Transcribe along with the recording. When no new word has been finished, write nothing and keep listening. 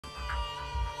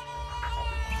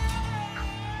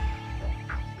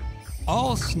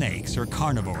All snakes are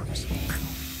carnivores.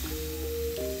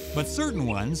 But certain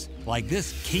ones, like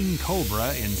this King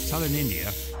Cobra in southern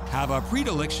India, have a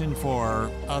predilection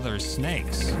for other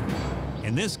snakes.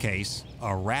 In this case,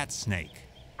 a rat snake.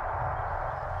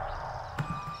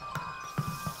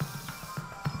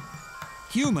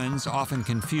 Humans often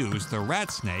confuse the rat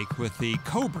snake with the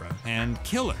cobra and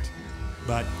kill it.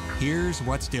 But here's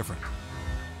what's different.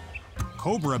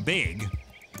 Cobra big,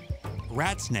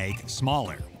 rat snake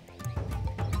smaller.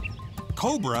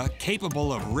 Cobra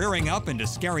capable of rearing up into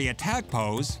scary attack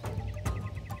pose,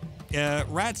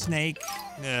 rat snake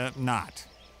not.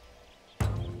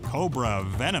 Cobra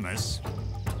venomous,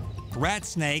 rat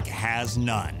snake has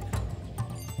none.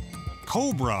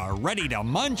 Cobra ready to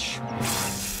munch,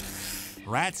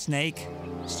 rat snake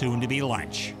soon to be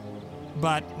lunch.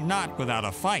 But not without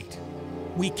a fight.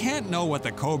 We can't know what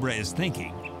the cobra is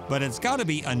thinking, but it's got to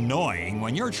be annoying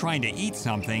when you're trying to eat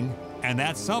something and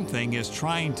that something is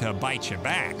trying to bite you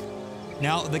back.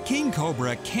 Now, the king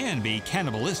cobra can be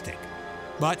cannibalistic,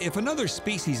 but if another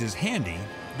species is handy,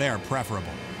 they're preferable.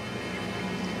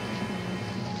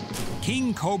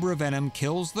 King cobra venom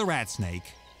kills the rat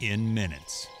snake in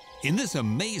minutes. In this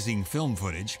amazing film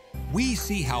footage, we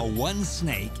see how one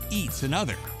snake eats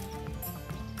another.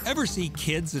 Ever see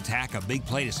kids attack a big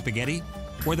plate of spaghetti,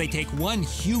 where they take one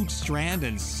huge strand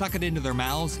and suck it into their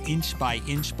mouths inch by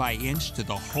inch by inch to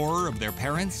the horror of their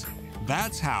parents?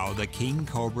 That's how the king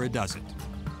cobra does it.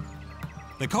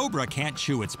 The cobra can't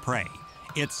chew its prey.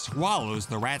 It swallows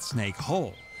the rat snake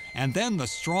whole, and then the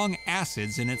strong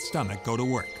acids in its stomach go to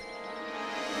work.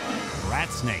 Rat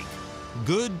snake,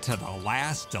 good to the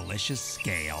last delicious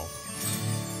scale.